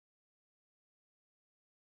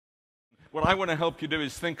what I want to help you do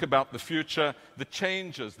is think about the future, the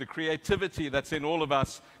changes, the creativity that's in all of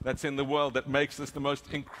us, that's in the world, that makes this the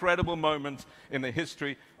most incredible moment in the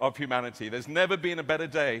history of humanity. There's never been a better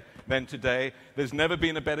day than today. There's never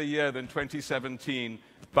been a better year than 2017,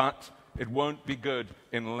 but it won't be good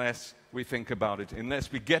unless we think about it,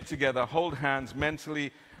 unless we get together, hold hands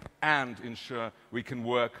mentally, and ensure we can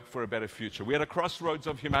work for a better future. We're at a crossroads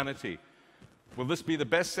of humanity. Will this be the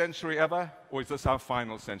best century ever, or is this our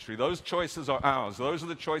final century? Those choices are ours. Those are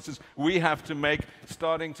the choices we have to make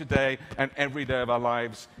starting today and every day of our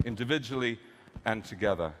lives, individually and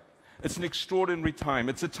together. It's an extraordinary time.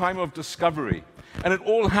 It's a time of discovery. And it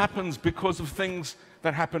all happens because of things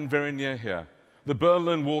that happen very near here. The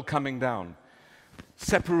Berlin Wall coming down,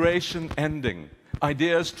 separation ending,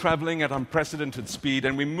 ideas traveling at unprecedented speed,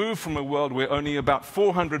 and we move from a world where only about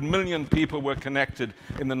 400 million people were connected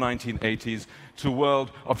in the 1980s to a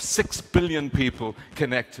world of 6 billion people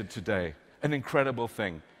connected today. An incredible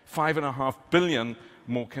thing. 5.5 billion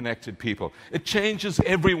more connected people. It changes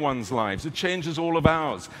everyone's lives. It changes all of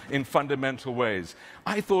ours in fundamental ways.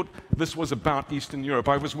 I thought this was about Eastern Europe.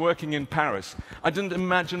 I was working in Paris. I didn't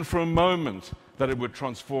imagine for a moment that it would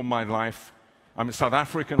transform my life. I'm a South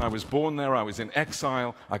African. I was born there. I was in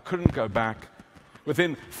exile. I couldn't go back.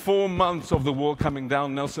 Within 4 months of the wall coming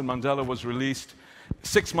down, Nelson Mandela was released.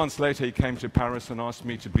 6 months later, he came to Paris and asked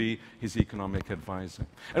me to be his economic advisor.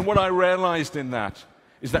 And what I realized in that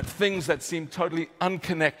is that things that seem totally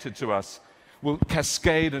unconnected to us will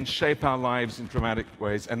cascade and shape our lives in dramatic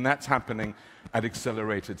ways, and that's happening at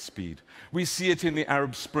accelerated speed. We see it in the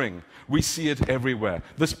Arab Spring. We see it everywhere.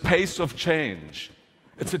 This pace of change,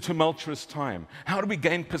 it's a tumultuous time. How do we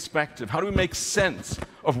gain perspective? How do we make sense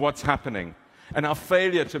of what's happening? And our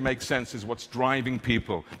failure to make sense is what's driving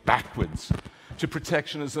people backwards to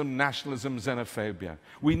protectionism, nationalism, xenophobia.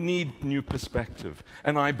 We need new perspective,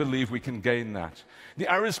 and I believe we can gain that. The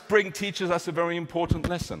Arab Spring teaches us a very important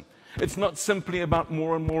lesson. It's not simply about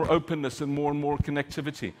more and more openness and more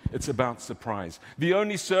connectivity. It's about surprise. The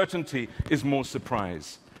only certainty is more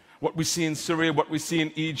surprise. What we see in Syria, what we see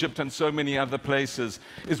in Egypt and so many other places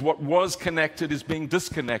is what was connected is being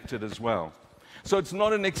disconnected as well. So it's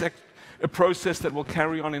not a process that will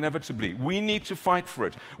carry on inevitably. We need to fight for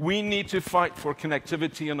it. We need to fight for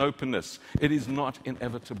connectivity and openness. It is not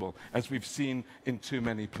inevitable, as we've seen in too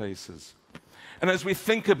many places. And as we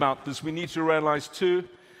think about this, we need to realize too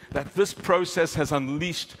that this process has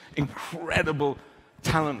unleashed incredible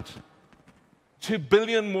talent. 2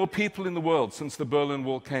 billion more people in the world since the Berlin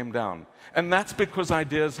Wall came down. And that's because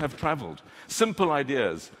ideas have traveled. Simple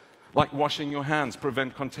ideas like washing your hands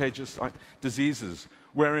prevent contagious diseases,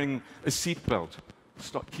 wearing a seatbelt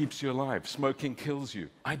keeps you alive, smoking kills you.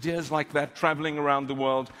 Ideas like that traveling around the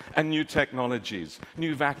world, and new technologies,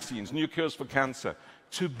 new vaccines, new cures for cancer.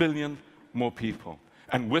 2 billion more people.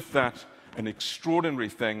 And with that, an extraordinary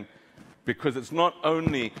thing, because it's not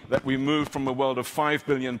only that we moved from a world of 5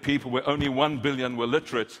 billion people where only 1 billion were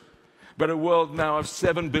literate, but a world now of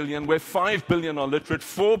 7 billion where 5 billion are literate,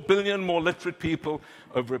 4 billion more literate people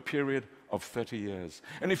over a period of 30 years.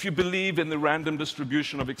 And if you believe in the random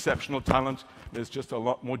distribution of exceptional talent, there's just a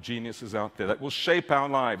lot more geniuses out there that will shape our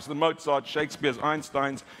lives. The Mozart, Shakespeare's,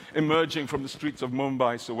 Einsteins emerging from the streets of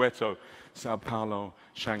Mumbai, Soweto, Sao Paulo,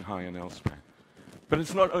 Shanghai, and elsewhere. But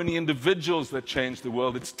it's not only individuals that change the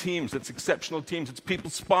world, it's teams, it's exceptional teams, it's people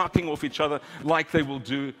sparking off each other like they will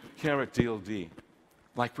do here at DLD,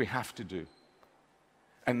 like we have to do.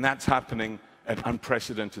 And that's happening at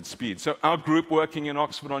unprecedented speed. So our group working in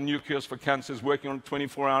Oxford on new cures for cancer is working on a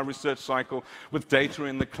 24-hour research cycle with data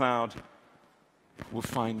in the cloud. Will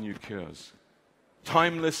find new cures.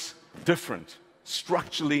 Timeless, different,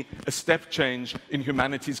 structurally a step change in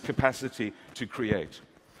humanity's capacity to create.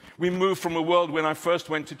 We moved from a world when I first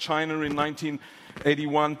went to China in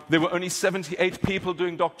 1981, there were only 78 people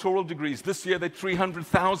doing doctoral degrees. This year, there are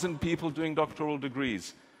 300,000 people doing doctoral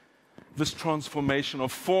degrees. This transformation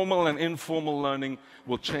of formal and informal learning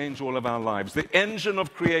will change all of our lives. The engine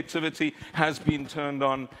of creativity has been turned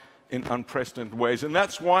on in unprecedented ways. And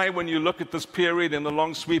that's why when you look at this period in the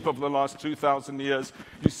long sweep of the last 2,000 years,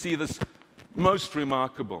 you see this most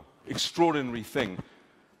remarkable, extraordinary thing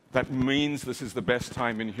that means this is the best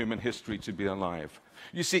time in human history to be alive.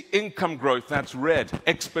 You see income growth, that's red,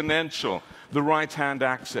 exponential, the right-hand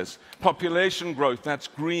axis. Population growth, that's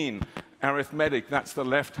green, arithmetic, that's the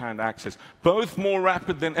left-hand axis. Both more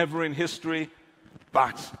rapid than ever in history,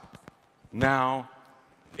 but now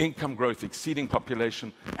income growth exceeding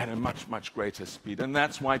population at a much greater speed. And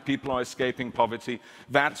that's why people are escaping poverty.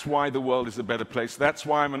 That's why the world is a better place. That's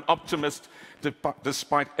why I'm an optimist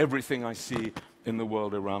despite everything I see in the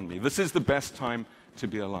world around me. This is the best time to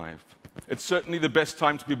be alive. It's certainly the best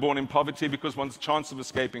time to be born in poverty because one's chance of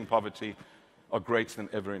escaping poverty are greater than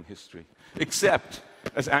ever in history. Except,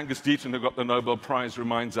 as Angus Deaton, who got the Nobel Prize,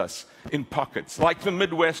 reminds us, in pockets, like the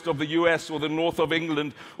Midwest of the US or the north of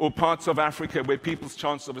England or parts of Africa where people's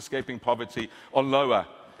chance of escaping poverty are lower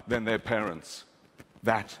than their parents.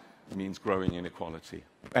 That means growing inequality.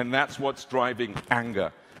 And that's what's driving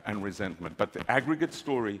anger and resentment. But the aggregate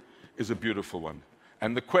story is a beautiful one.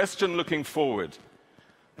 And the question looking forward,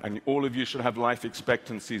 and all of you should have life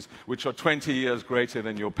expectancies which are 20 years greater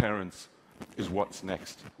than your parents', is what's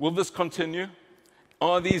next. Will this continue?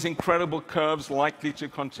 Are these incredible curves likely to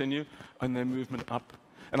continue and their movement up?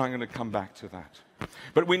 And I'm going to come back to that.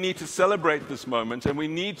 But we need to celebrate this moment, and we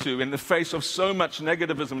need to, in the face of so much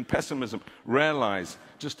negativism and pessimism, realize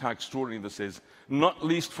just how extraordinary this is, not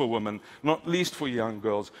least for women, not least for young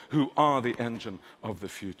girls, who are the engine of the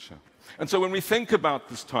future. And so when we think about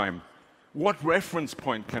this time, what reference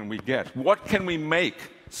point can we get? What can we make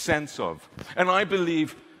sense of? And I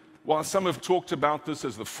believe, while some have talked about this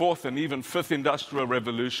as the fourth and even fifth industrial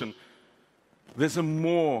revolution, there's a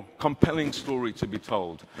more compelling story to be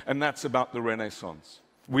told, and that's about the Renaissance.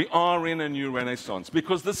 We are in a new Renaissance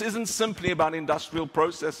because this isn't simply about industrial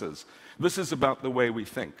processes. This is about the way we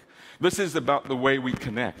think. This is about the way we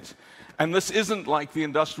connect. And this isn't like the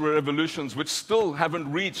industrial revolutions, which still haven't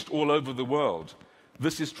reached all over the world.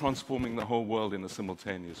 This is transforming the whole world in a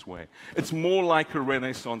simultaneous way. It's more like a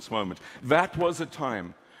Renaissance moment. That was a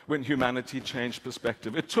time when humanity changed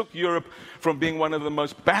perspective. It took Europe from being one of the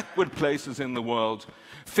most backward places in the world,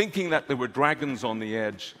 thinking that there were dragons on the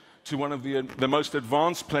edge, to one of the most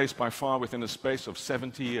advanced place by far within a space of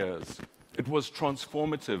 70 years. It was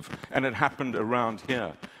transformative, and it happened around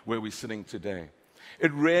here, where we're sitting today.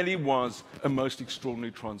 It really was a most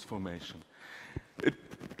extraordinary transformation. It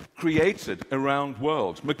created a round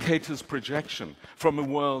world, Mercator's projection, from a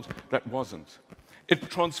world that wasn't. It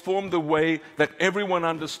transformed the way that everyone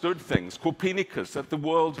understood things. Copernicus, that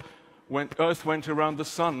Earth went around the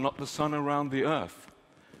sun, not the sun around the Earth.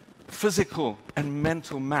 Physical and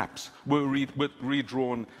mental maps were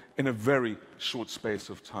redrawn in a very short space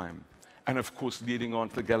of time. And of course, leading on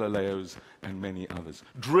to Galileo's and many others.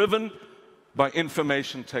 Driven by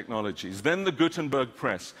information technologies. Then the Gutenberg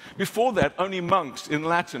press. Before that, only monks in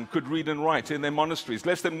Latin could read and write in their monasteries.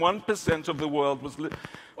 Less than 1% of the world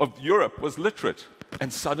of Europe was literate.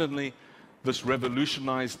 And suddenly, this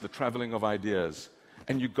revolutionized the traveling of ideas.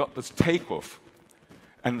 And you got this takeoff.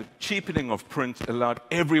 And the cheapening of print allowed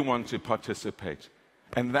everyone to participate.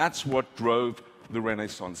 And that's what drove the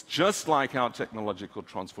Renaissance, just like our technological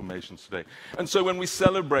transformations today. And so when we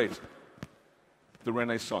celebrate the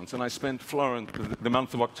Renaissance, and I spent the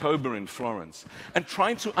month of October in Florence, and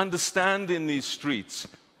trying to understand in these streets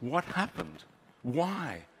what happened,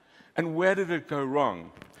 why, and where did it go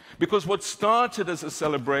wrong? Because what started as a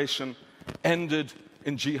celebration ended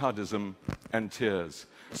in jihadism and tears.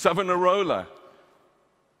 Savonarola,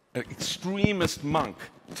 an extremist monk,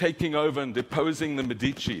 taking over and deposing the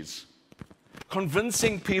Medicis,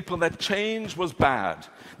 convincing people that change was bad,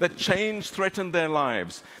 that change threatened their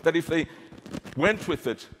lives, that if they went with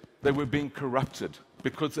it, they were being corrupted,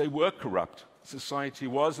 because they were corrupt. Society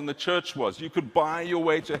was, and the church was. You could buy your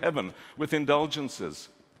way to heaven with indulgences.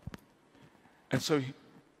 And so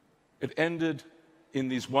it ended in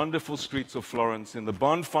these wonderful streets of Florence, in the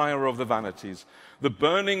bonfire of the vanities, the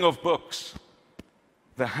burning of books,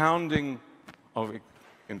 the hounding of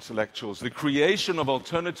intellectuals, the creation of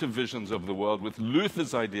alternative visions of the world, with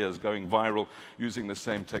Luther's ideas going viral using the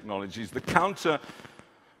same technologies, the counter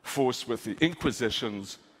force with the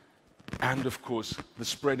Inquisitions, and of course the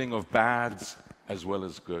spreading of bads as well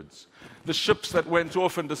as goods. The ships that went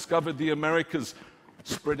off and discovered the Americas,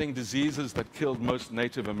 spreading diseases that killed most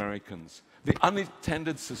Native Americans. The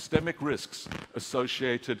unintended systemic risks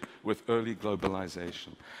associated with early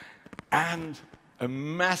globalization. And a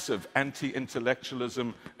massive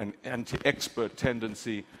anti-intellectualism and anti-expert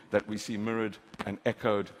tendency that we see mirrored and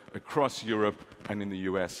echoed across Europe and in the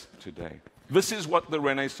US today. This is what the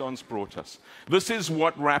Renaissance brought us. This is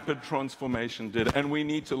what rapid transformation did, and we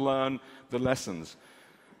need to learn the lessons.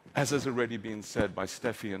 As has already been said by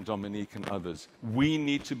Steffi and Dominique and others, we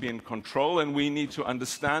need to be in control, and we need to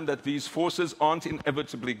understand that these forces aren't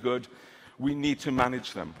inevitably good. We need to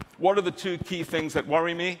manage them. What are the two key things that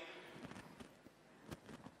worry me?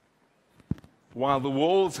 While the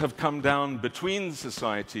walls have come down between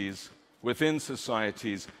societies, within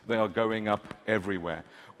societies, they are going up everywhere.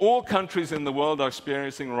 All countries in the world are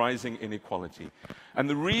experiencing rising inequality. And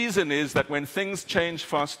the reason is that when things change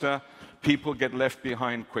faster, people get left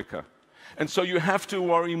behind quicker. And so you have to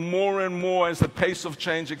worry more and more as the pace of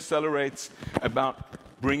change accelerates about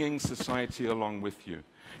bringing society along with you.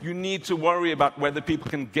 You need to worry about whether people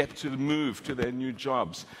can get to move to their new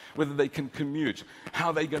jobs, whether they can commute,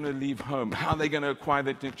 how they're going to leave home, how they're going to acquire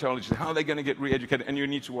their technology, how they're going to get re-educated, and you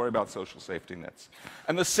need to worry about social safety nets.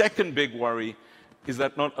 And the second big worry is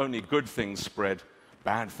that not only good things spread,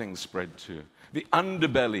 bad things spread too. The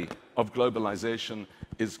underbelly of globalization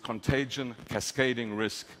is contagion, cascading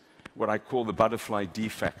risk, what I call the butterfly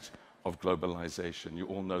defect of globalization. You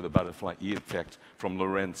all know the butterfly effect from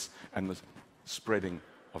Lorentz and the spreading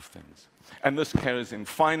of things. And this carries in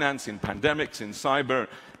finance, in pandemics, in cyber,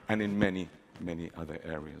 and in many, many other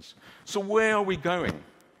areas. So where are we going?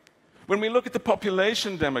 When we look at the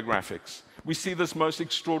population demographics, we see this most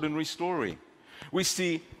extraordinary story. We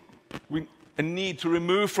see a need to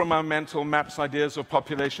remove from our mental maps ideas of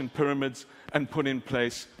population pyramids and put in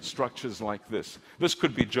place structures like this. This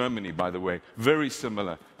could be Germany, by the way, very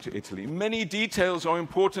similar to Italy. Many details are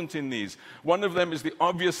important in these. One of them is the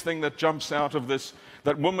obvious thing that jumps out of this,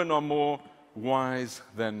 that women are more wise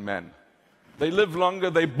than men. They live longer,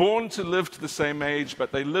 they're born to live to the same age,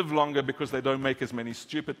 but they live longer because they don't make as many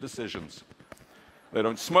stupid decisions. They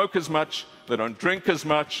don't smoke as much, they don't drink as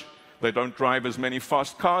much, they don't drive as many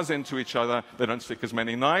fast cars into each other, they don't stick as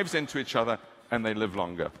many knives into each other, and they live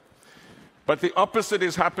longer. But the opposite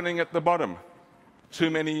is happening at the bottom. Too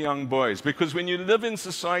many young boys. Because when you live in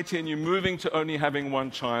society and you're moving to only having one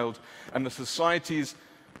child, and the societies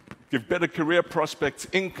give better career prospects,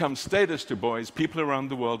 income, status to boys, people around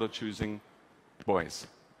the world are choosing boys.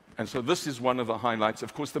 And so this is one of the highlights.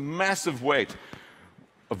 Of course, the massive weight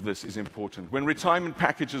of this is important. When retirement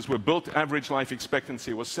packages were built, average life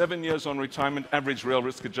expectancy was 7 years on retirement, average real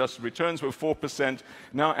risk-adjusted returns were 4%.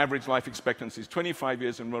 Now average life expectancy is 25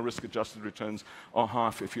 years and real risk-adjusted returns are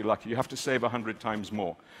half if you're lucky. You have to save 100 times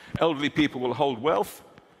more. Elderly people will hold wealth,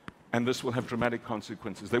 and this will have dramatic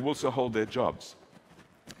consequences. They will also hold their jobs.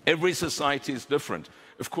 Every society is different.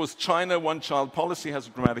 Of course, China, one-child policy has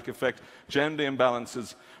a dramatic effect. Gender imbalance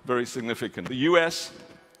is very significant. The US,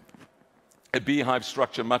 a beehive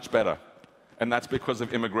structure much better, and that's because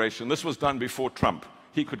of immigration. This was done before Trump.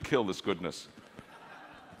 He could kill this goodness.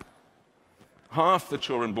 Half the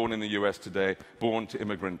children born in the US today, born to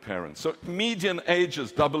immigrant parents. So median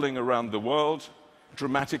ages doubling around the world,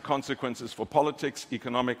 dramatic consequences for politics,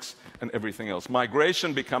 economics, and everything else.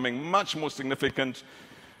 Migration becoming much more significant,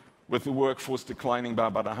 with the workforce declining by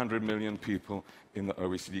about 100 million people in the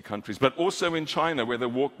OECD countries, but also in China, where the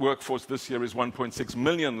workforce this year is 1.6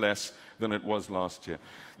 million less than it was last year.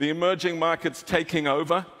 The emerging markets taking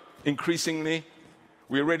over increasingly.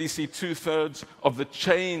 We already see 2/3 of the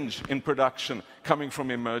change in production coming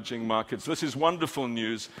from emerging markets. This is wonderful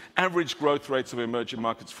news. Average growth rates of emerging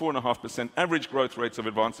markets, 4.5%. Average growth rates of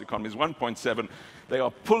advanced economies, 1.7%. They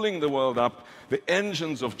are pulling the world up. The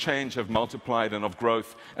engines of change have multiplied and of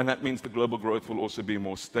growth, and that means the global growth will also be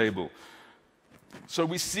more stable. So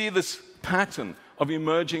we see this pattern of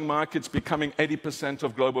emerging markets becoming 80%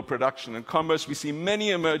 of global production. In commerce, we see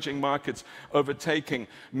many emerging markets overtaking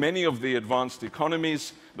many of the advanced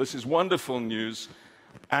economies. This is wonderful news.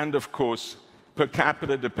 And of course, per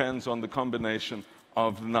capita depends on the combination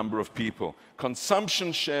of the number of people.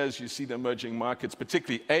 Consumption shares, you see the emerging markets,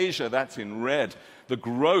 particularly Asia, that's in red. The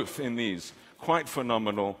growth in these, quite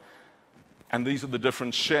phenomenal. And these are the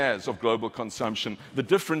different shares of global consumption. The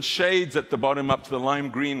different shades at the bottom up to the lime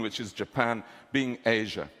green, which is Japan, being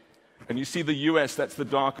Asia. And you see the US, that's the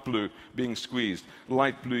dark blue, being squeezed.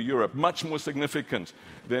 Light blue, Europe, much more significant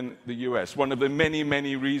than the US. One of the many,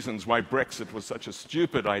 many reasons why Brexit was such a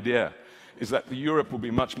stupid idea is that Europe will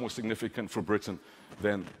be much more significant for Britain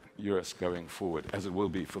than US going forward, as it will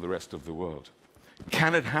be for the rest of the world.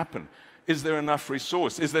 Can it happen? Is there enough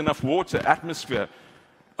resource? Is there enough water, atmosphere,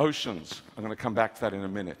 oceans? I'm going to come back to that in a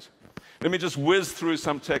minute. Let me just whiz through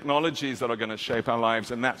some technologies that are going to shape our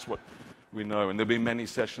lives, and that's what we know, and there'll be many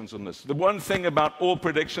sessions on this. The one thing about all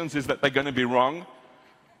predictions is that they're going to be wrong,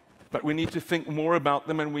 but we need to think more about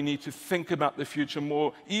them, and we need to think about the future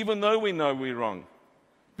more, even though we know we're wrong,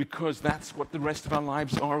 because that's what the rest of our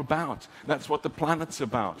lives are about. That's what the planet's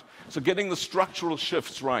about. So getting the structural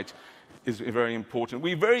shifts right is very important.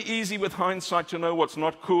 We're very easy with hindsight to know what's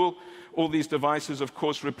not cool. All these devices, of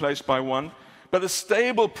course, replaced by one. But a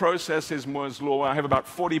stable process is Moore's law. I have about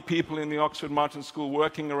 40 people in the Oxford Martin School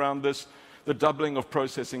working around this, the doubling of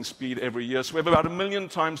processing speed every year. So we have about 1 million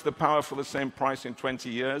times the power for the same price in 20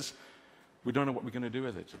 years. We don't know what we're going to do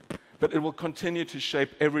with it. But it will continue to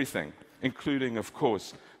shape everything, including, of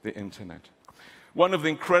course, the internet. One of the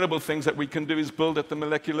incredible things that we can do is build at the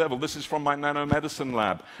molecular level. This is from my nanomedicine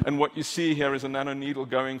lab. And what you see here is a nanoneedle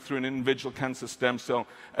going through an individual cancer stem cell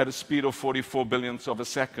at a speed of 44 billionths of a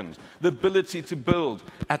second. The ability to build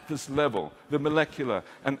at this level, the molecular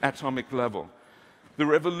and atomic level. The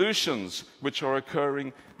revolutions which are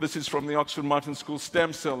occurring, this is from the Oxford Martin School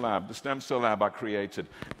Stem Cell Lab, the stem cell lab I created.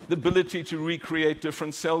 The ability to recreate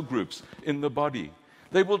different cell groups in the body.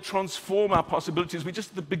 They will transform our possibilities. We're just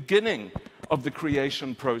at the beginning of the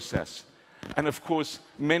creation process. And of course,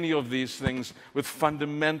 many of these things with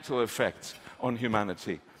fundamental effects on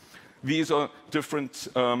humanity. These are different,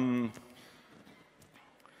 get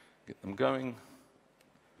them going.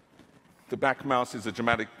 The back mouse is a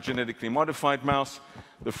genetically modified mouse.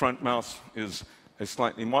 The front mouse is a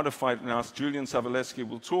slightly modified mouse. Julian Savaleski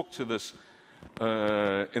will talk to this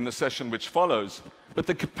in the session which follows. But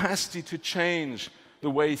the capacity to change the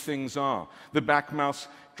way things are. The back mouse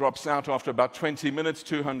drops out after about 20 minutes,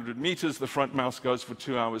 200 meters. The front mouse goes for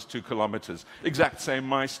 2 hours, 2 kilometers. Exact same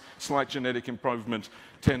mice, slight genetic improvement,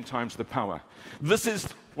 10 times the power. This is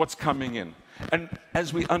what's coming in. And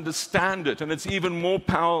as we understand it, and it's even more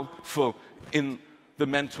powerful in the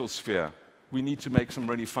mental sphere, we need to make some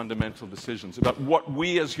really fundamental decisions about what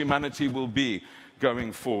we as humanity will be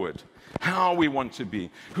going forward, how we want to be,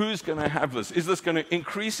 who's going to have this. Is this going to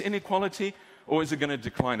increase inequality, or is it going to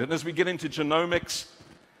decline? And as we get into genomics,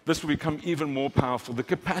 this will become even more powerful. The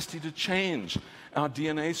capacity to change our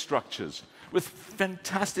DNA structures with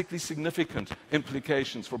fantastically significant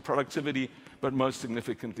implications for productivity, but most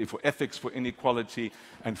significantly for ethics, for inequality,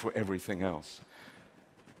 and for everything else.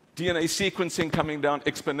 DNA sequencing coming down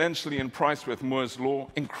exponentially in price with Moore's law,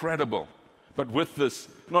 incredible. But with this,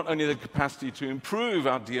 not only the capacity to improve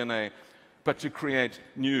our DNA, but to create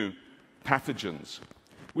new pathogens.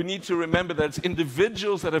 We need to remember that it's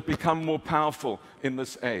individuals that have become more powerful in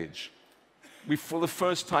this age. We, for the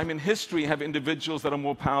first time in history, have individuals that are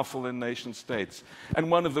more powerful than nation states. And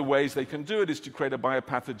one of the ways they can do it is to create a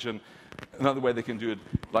biopathogen. Another way they can do it,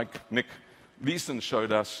 like Nick Leeson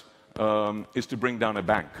showed us, is to bring down a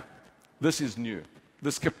bank. This is new.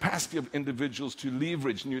 This capacity of individuals to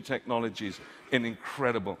leverage new technologies in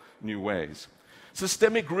incredible new ways.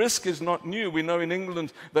 Systemic risk is not new. We know in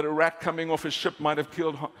England that a rat coming off a ship might have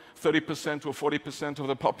killed 30% or 40% of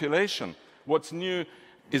the population. What's new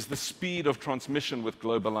is the speed of transmission with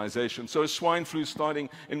globalization. So swine flu starting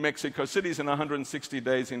in Mexico City is in 160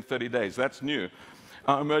 days, in 30 days. That's new.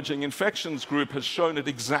 Our emerging infections group has shown it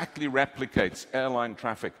exactly replicates airline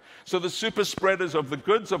traffic. So the super spreaders of the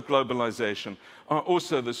goods of globalization are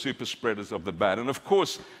also the super spreaders of the bad. And of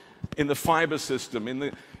course, in the fiber system, in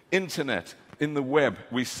the internet, in the web,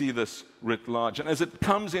 we see this writ large. And as it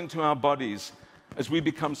comes into our bodies, as we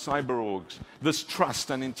become cyborgs, this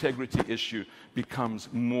trust and integrity issue becomes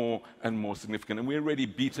more and more significant. And we're already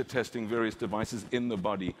beta testing various devices in the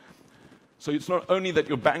body. So it's not only that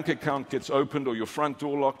your bank account gets opened or your front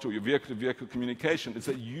door locked or your vehicle-to-vehicle communication, it's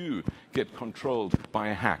that you get controlled by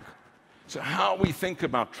a hack. So how we think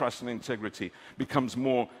about trust and integrity becomes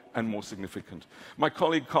more and more significant. My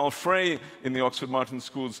colleague Carl Frey in the Oxford Martin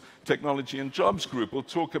School's Technology and Jobs group will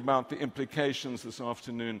talk about the implications this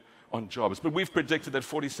afternoon on jobs. But we've predicted that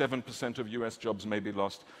 47% of US jobs may be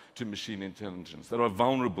lost to machine intelligence, that are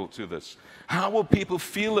vulnerable to this. How will people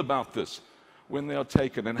feel about this when they are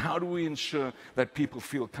taken? And how do we ensure that people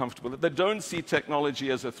feel comfortable, that they don't see technology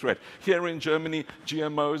as a threat? Here in Germany,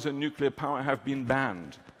 GMOs and nuclear power have been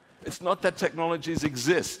banned. It's not that technologies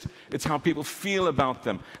exist, it's how people feel about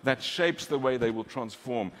them that shapes the way they will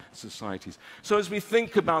transform societies. So as we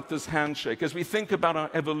think about this handshake, as we think about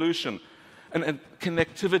our evolution and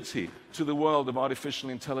connectivity to the world of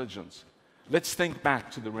artificial intelligence, let's think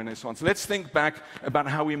back to the Renaissance. Let's think back about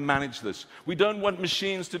how we manage this. We don't want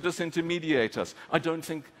machines to disintermediate us. I don't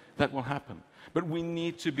think that will happen. But we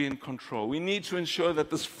need to be in control. We need to ensure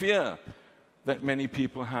that this fear that many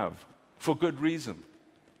people have, for good reason,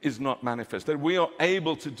 is not manifest, that we are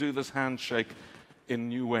able to do this handshake in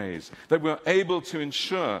new ways, that we're able to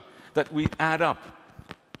ensure that we add up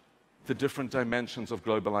the different dimensions of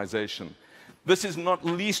globalization. This is not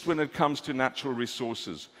least when it comes to natural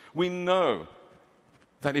resources. We know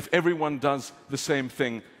that if everyone does the same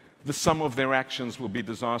thing, the sum of their actions will be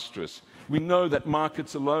disastrous. We know that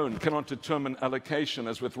markets alone cannot determine allocation,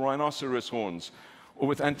 as with rhinoceros horns, or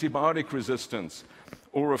with antibiotic resistance,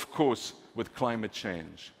 or of course, with climate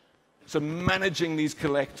change. So managing these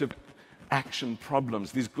collective action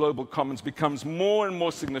problems, these global commons, becomes more and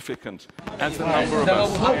more significant as the number of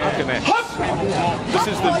us connects. This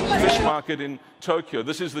is the fish market in Tokyo.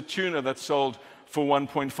 This is the tuna that sold for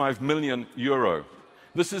 1.5 million euro.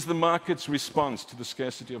 This is the market's response to the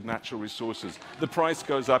scarcity of natural resources. The price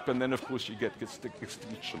goes up, and then, of course, you get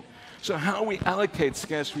extinction. So how we allocate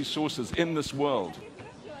scarce resources in this world,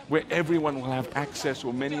 where everyone will have access,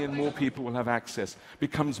 or many and more people will have access,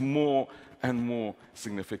 becomes more and more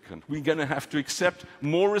significant. We're going to have to accept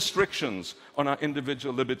more restrictions on our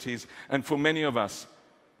individual liberties, and for many of us,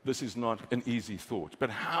 this is not an easy thought. But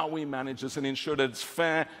how we manage this and ensure that it's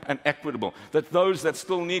fair and equitable, that those that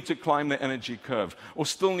still need to climb the energy curve or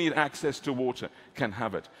still need access to water can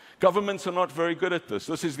have it. Governments are not very good at this.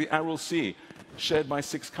 This is the Aral Sea, shared by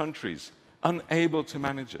 6 countries, unable to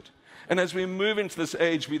manage it. And as we move into this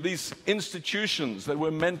age, these institutions that were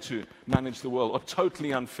meant to manage the world are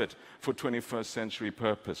totally unfit for 21st century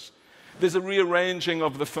purpose. There's a rearranging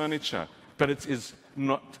of the furniture, but it is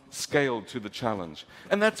not scaled to the challenge.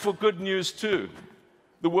 And that's for good news too.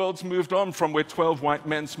 The world's moved on from where 12 white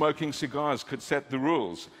men smoking cigars could set the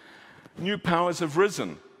rules. New powers have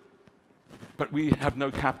risen, but we have no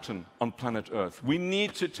captain on planet Earth. We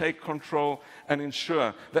need to take control and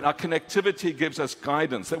ensure that our connectivity gives us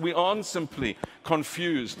guidance, that we aren't simply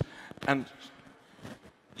confused, and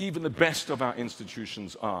even the best of our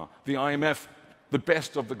institutions are. The IMF, the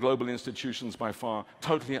best of the global institutions by far,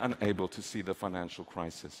 totally unable to see the financial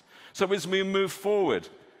crisis. So as we move forward,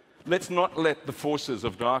 let's not let the forces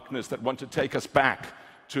of darkness that want to take us back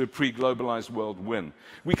to a pre-globalized world win.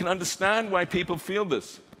 We can understand why people feel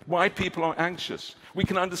this, why people are anxious. We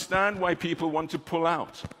can understand why people want to pull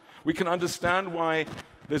out. We can understand why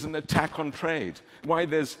there's an attack on trade, why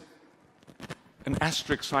there's an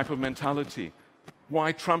asterisk type of mentality,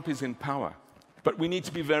 why Trump is in power. But we need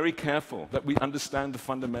to be very careful that we understand the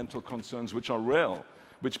fundamental concerns which are real,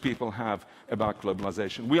 which people have about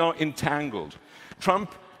globalization. We are entangled.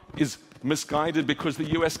 Trump is misguided because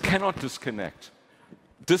the US cannot disconnect.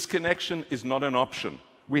 Disconnection is not an option.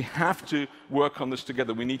 We have to work on this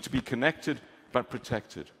together. We need to be connected but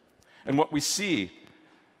protected. And what we see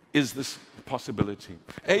is this possibility.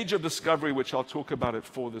 Age of Discovery, which I'll talk about at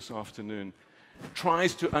 4 this afternoon,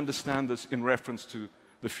 tries to understand this in reference to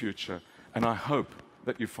the future. And I hope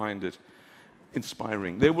that you find it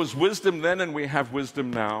inspiring. There was wisdom then, and we have wisdom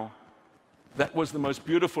now. That was the most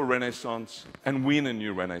beautiful Renaissance, and we in a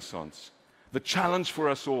new Renaissance. The challenge for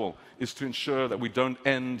us all is to ensure that we don't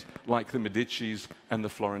end like the Medicis and the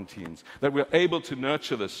Florentines, that we're able to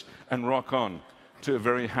nurture this and rock on to a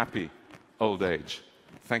very happy old age.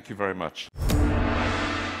 Thank you very much.